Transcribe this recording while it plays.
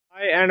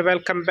Hi and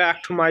welcome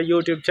back to my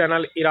YouTube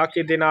channel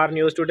Iraqi Dinar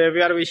News Today,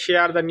 where we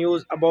share the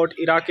news about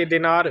Iraqi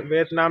Dinar,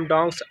 Vietnam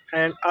Dongs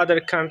and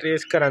other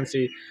countries'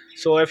 currency.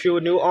 So if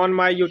you're new on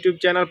my YouTube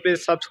channel,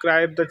 please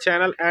subscribe the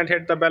channel and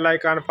hit the bell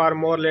icon for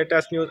more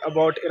latest news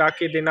about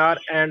Iraqi Dinar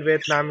and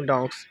Vietnam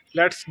Dongs.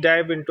 Let's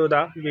dive into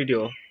the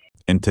video.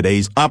 In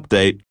today's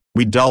update,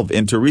 we delve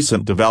into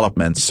recent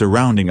developments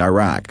surrounding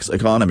Iraq's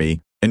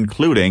economy,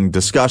 including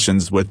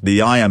discussions with the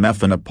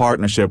IMF and a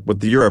partnership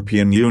with the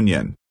European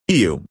Union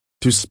 (EU)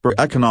 to spur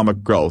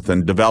economic growth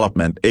and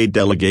development. A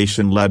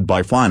delegation led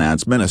by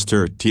Finance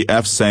Minister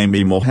T.F.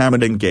 Sami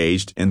Mohammed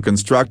engaged in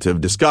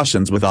constructive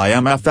discussions with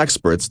IMF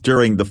experts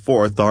during the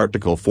fourth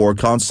Article 4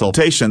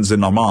 consultations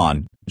in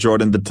Amman,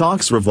 Jordan. The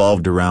talks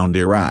revolved around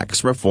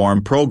Iraq's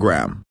reform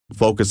program,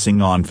 focusing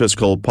on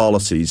fiscal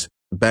policies,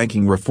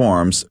 banking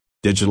reforms,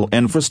 digital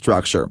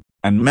infrastructure,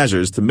 and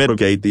measures to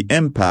mitigate the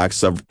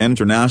impacts of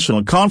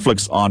international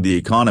conflicts on the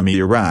economy.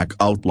 Iraq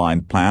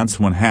outlined plans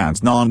to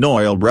enhance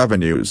non-oil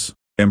revenues,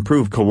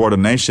 improve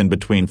coordination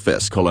between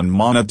fiscal and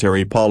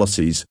monetary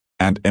policies,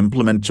 and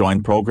implement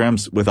joint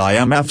programs with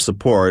IMF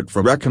support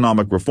for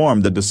economic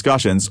reform. The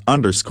discussions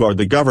underscored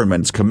the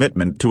government's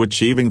commitment to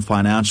achieving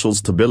financial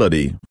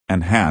stability,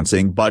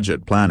 enhancing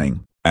budget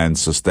planning, and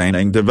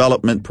sustaining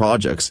development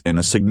projects in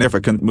a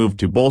significant move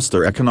to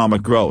bolster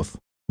economic growth.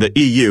 The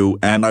EU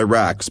and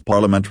Iraq's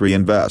Parliamentary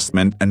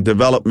Investment and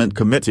Development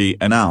Committee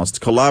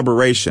announced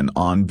collaboration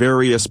on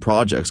various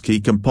projects. Key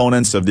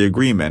components of the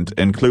agreement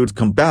include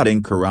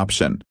combating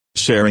corruption,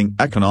 sharing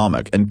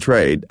economic and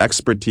trade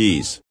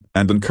expertise,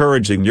 and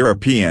encouraging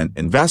European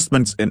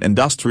investments in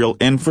industrial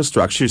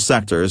infrastructure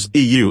sectors.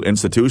 EU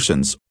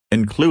institutions,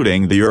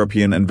 including the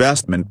European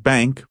Investment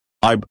Bank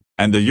 (EIB),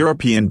 and the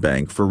European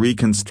Bank for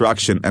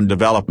Reconstruction and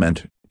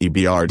Development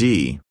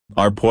 (EBRD),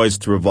 are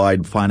poised to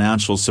provide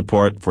financial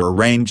support for a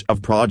range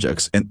of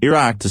projects in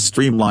Iraq to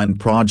streamline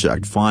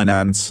project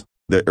finance.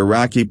 The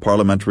Iraqi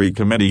Parliamentary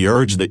Committee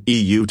urged the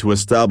EU to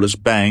establish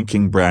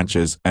banking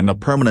branches and a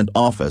permanent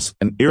office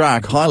in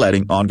Iraq,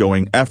 highlighting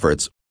ongoing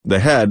efforts. The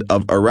head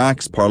of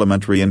Iraq's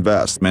Parliamentary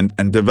Investment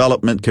and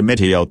Development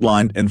Committee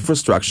outlined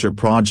infrastructure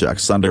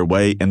projects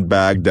underway in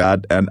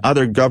Baghdad and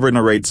other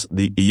governorates.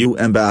 The EU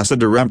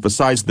ambassador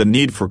emphasized the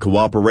need for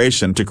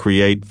cooperation to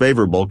create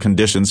favorable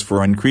conditions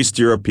for increased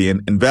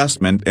European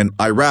investment in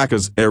Iraq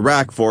as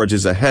Iraq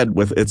forges ahead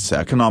with its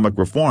economic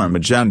reform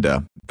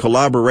agenda.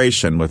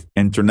 Collaboration with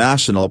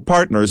international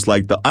partners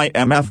like the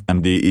IMF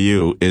and the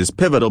EU is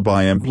pivotal.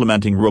 By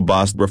implementing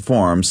robust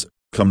reforms,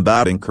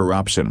 combating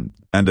corruption,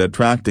 and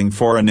attracting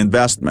foreign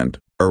investment,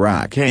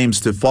 Iraq aims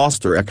to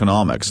foster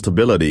economic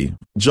stability,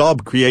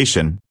 job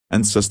creation,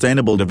 and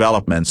sustainable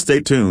development.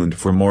 Stay tuned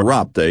for more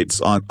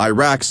updates on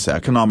Iraq's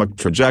economic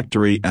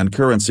trajectory and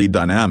currency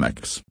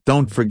dynamics.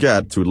 Don't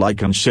forget to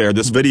like and share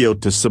this video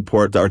to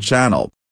support our channel.